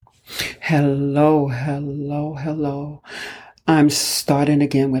Hello, hello, hello. I'm starting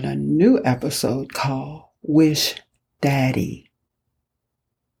again with a new episode called Wish Daddy.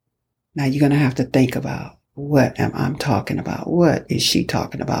 Now you're going to have to think about what am I talking about? What is she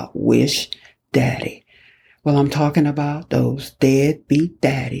talking about? Wish Daddy. Well, I'm talking about those deadbeat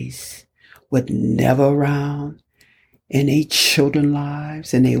daddies with never around in their children's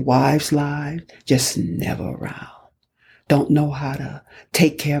lives, in their wives' lives, just never around. Don't know how to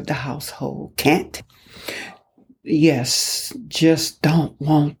take care of the household. Can't. Yes, just don't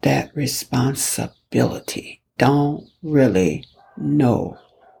want that responsibility. Don't really know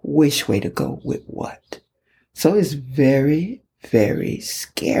which way to go with what. So it's very, very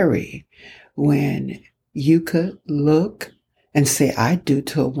scary when you could look and say, I do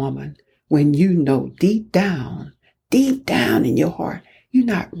to a woman, when you know deep down in your heart, you're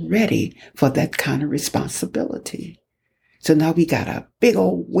not ready for that kind of responsibility. So now we got a big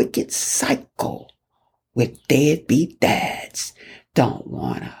old wicked cycle with deadbeat dads. Don't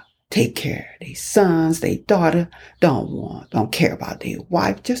want to take care of their sons, their daughter, don't care about their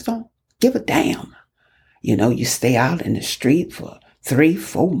wife, just don't give a damn. You stay out in the street for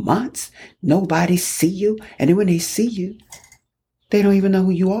 3-4 months, nobody see you, and then when they see you, they don't even know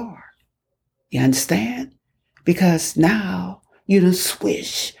who you are. You understand? Because now you done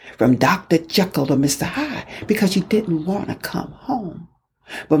switch from Dr. Jekyll to Mr. Hyde because you didn't want to come home.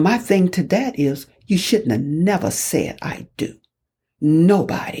 But my thing to that is you shouldn't have never said I do.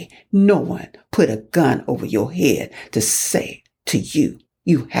 Nobody, no one put a gun over your head to say to you,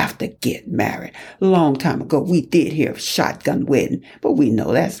 you have to get married. A long time ago, we did hear of shotgun wedding, but we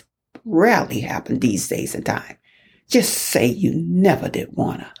know that's rarely happened these days and time. Just say you never did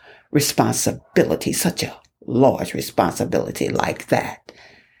want a responsibility, such a large responsibility like that.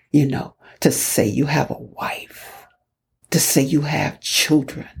 To say you have a wife, to say you have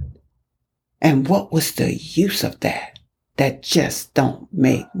children. And what was the use of that? That just don't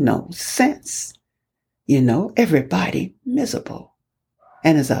make no sense. Everybody miserable.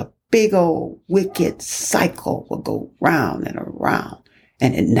 And it's a big old wicked cycle will go round and around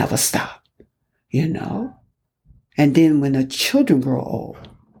and it never stops, And then when the children grow old,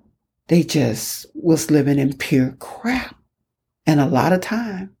 they just was living in pure crap. And a lot of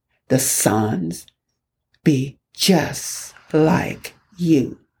time, the sons be just like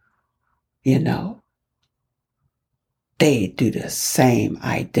you. They do the same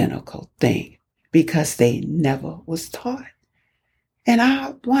identical thing because they never was taught. And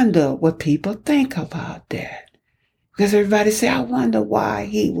I wonder what people think about that. Because everybody say, I wonder why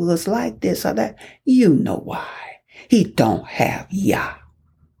he was like this or that. You know why. He don't have Yah.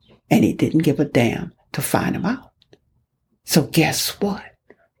 And he didn't give a damn to find him out. So guess what?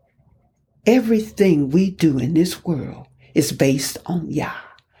 Everything we do in this world is based on Yah.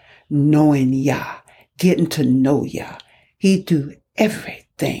 Knowing Yah, getting to know Yah. He do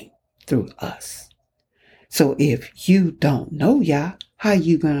everything through us. So if you don't know Yah, how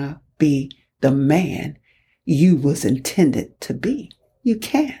you gonna be the man you was intended to be? You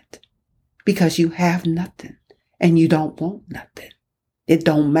can't. Because you have nothing and you don't want nothing. It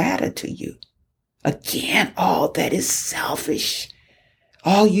don't matter to you. Again, all that is selfish.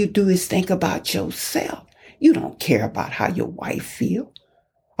 All you do is think about yourself. You don't care about how your wife feel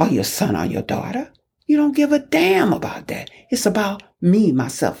or your son or your daughter. You don't give a damn about that. It's about me,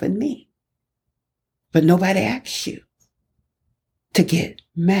 myself, and me. But nobody asks you to get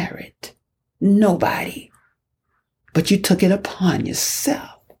married. Nobody. But you took it upon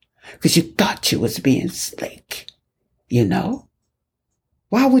yourself because you thought you was being slick.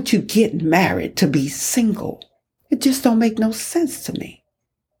 Why would you get married to be single? It just don't make no sense to me.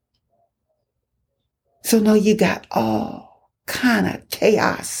 So now you got all kind of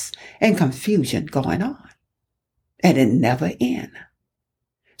chaos and confusion going on. And it never ends.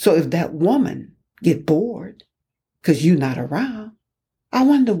 So if that woman get bored because you're not around, I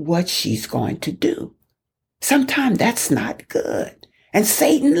wonder what she's going to do. Sometimes that's not good. And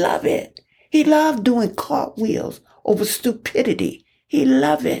Satan love it. He loved doing cartwheels over stupidity. He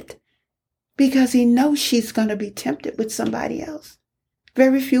love it because he knows she's going to be tempted with somebody else.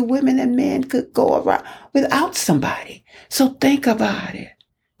 Very few women and men could go around without somebody. So think about it.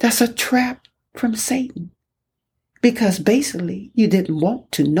 That's a trap from Satan. Because basically you didn't want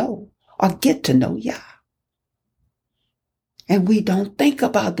to know or get to know Yah. And we don't think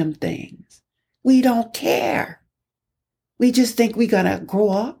about them things. We don't care. We just think we're going to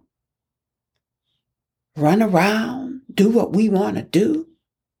grow up, run around, do what we want to do,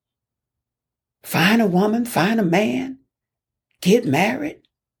 find a woman, find a man, get married,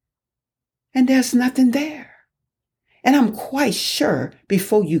 and there's nothing there. And I'm quite sure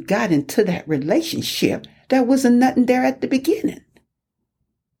before you got into that relationship, there wasn't nothing there at the beginning.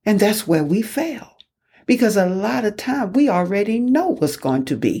 And that's where we fail. Because a lot of time we already know what's going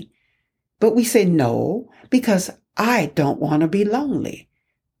to be. But we say no, because I don't want to be lonely.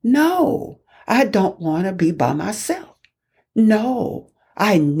 No, I don't want to be by myself. No,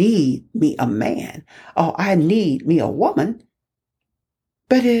 I need me a man, or I need me a woman.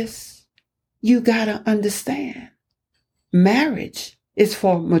 But you got to understand, marriage is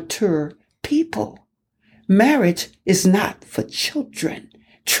for mature people. Marriage is not for children.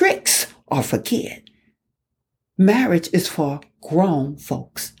 Tricks are for kids. Marriage is for grown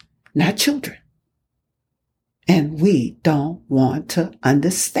folks, not children. And we don't want to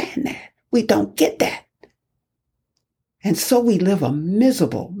understand that. We don't get that. And so we live a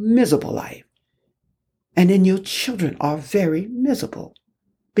miserable, miserable life. And then your children are very miserable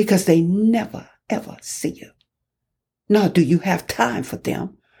because they never, ever see you. Nor do you have time for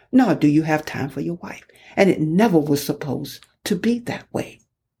them. Nor do you have time for your wife. And it never was supposed to be that way.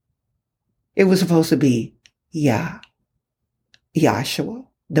 It was supposed to be Yahshua,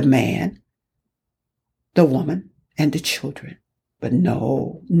 the man, the woman, and the children. But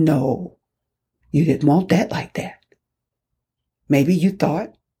no, you didn't want that like that. Maybe you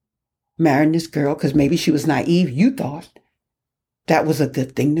thought marrying this girl, because maybe she was naive, you thought that was a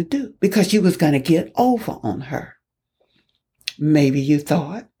good thing to do because you was going to get over on her. Maybe you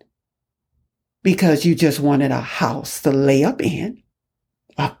thought because you just wanted a house to lay up in,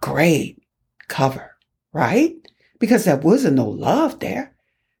 a great cover, right? Because there wasn't no love there.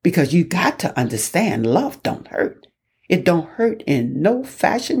 Because you got to understand, love don't hurt. It don't hurt in no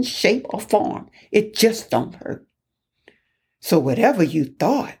fashion, shape, or form. It just don't hurt. So whatever you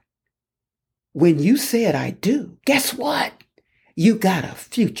thought, when you said I do, guess what? You got a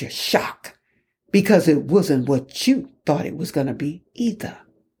future shock because it wasn't what you thought it was going to be either.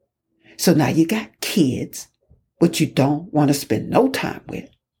 So now you got kids, which you don't want to spend no time with.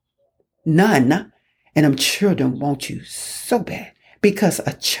 None. And them children want you so bad because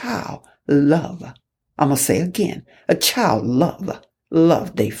a child love, I'm going to say again, a child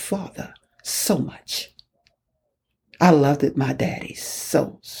love their father so much. I loved it, my daddy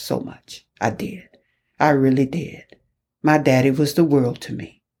so much. I did. I really did. My daddy was the world to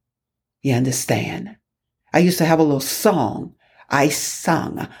me. You understand? I used to have a little song I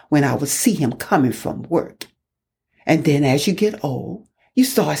sung when I would see him coming from work. And then as you get old, you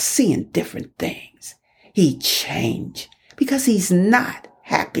start seeing different things. He changed because he's not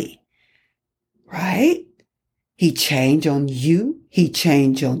happy, right? He changed on you. He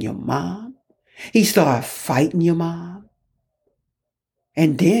changed on your mom. He started fighting your mom.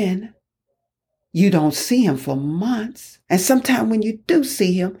 And then you don't see him for months. And sometimes when you do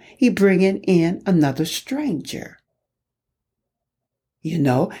see him, he bringing in another stranger. You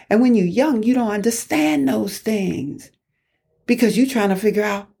know, and when you're young, you don't understand those things because you're trying to figure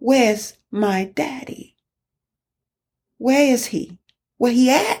out, where's my daddy? Where is he? Where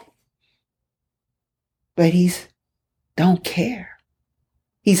he at? But he's don't care.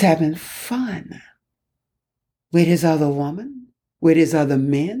 He's having fun with his other woman, with his other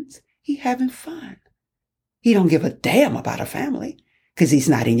men. He having fun. He don't give a damn about a family because he's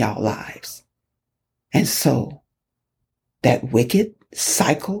not in y'all lives. And so that wicked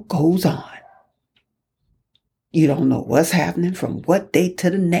cycle goes on. You don't know what's happening from what day to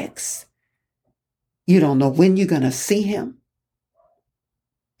the next. You don't know when you're going to see him.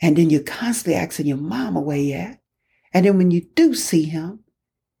 And then you're constantly asking your mama where he at. And then when you do see him,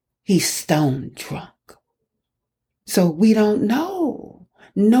 he's stone drunk. So we don't know.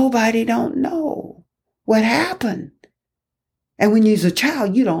 Nobody don't know what happened. And when you're a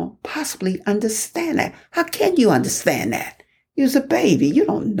child, you don't possibly understand that. How can you understand that? You're a baby. You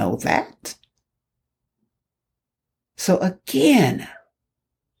don't know that. So again,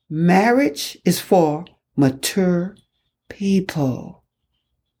 marriage is for mature people,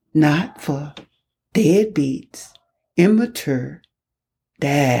 not for deadbeats, immature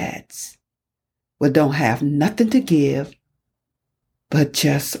dads who don't have nothing to give but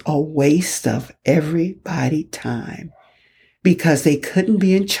just a waste of everybody's time because they couldn't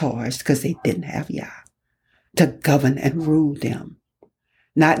be in charge because they didn't have Yah to govern and rule them,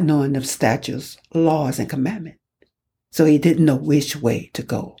 not knowing the statutes, laws, and commandments. So he didn't know which way to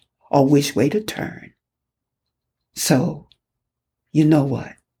go or which way to turn. So, you know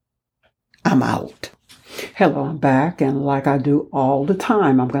what? I'm out. Hello, I'm back. And like I do all the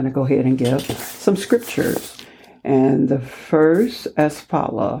time, I'm going to go ahead and give some scriptures. And the first as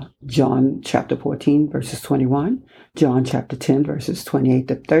follows: John chapter 14, verses 21, John chapter 10, verses 28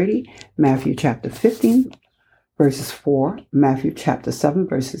 to 30, Matthew chapter 15, verses 4, Matthew chapter 7,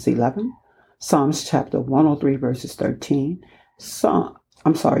 verses 11, Psalms chapter 103, verses 13,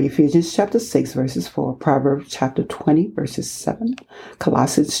 Ephesians chapter 6, verses 4, Proverbs chapter 20, verses 7,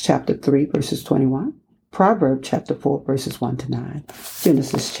 Colossians chapter 3, verses 21, Proverbs chapter 4, verses 1 to 9,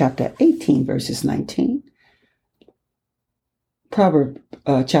 Genesis chapter 18, verses 19, Proverbs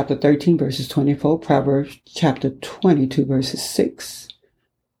chapter 13, verses 24, Proverbs chapter 22, verses 6,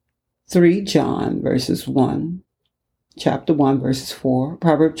 3 John, verses 1, chapter 1, verses 4,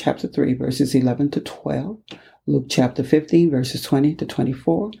 Proverbs chapter 3, verses 11 to 12, Luke chapter 15, verses 20 to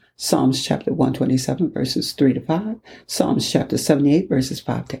 24, Psalms chapter 127, verses 3 to 5, Psalms chapter 78, verses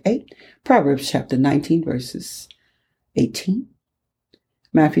 5 to 8, Proverbs chapter 19, verses 18,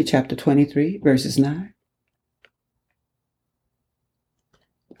 Matthew chapter 23, verses 9,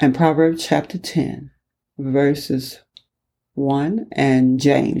 and Proverbs chapter 10, verses 1, and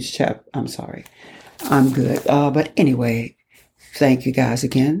James chapter, I'm good. But anyway, thank you guys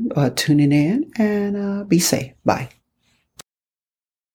again tuning in, and be safe. Bye.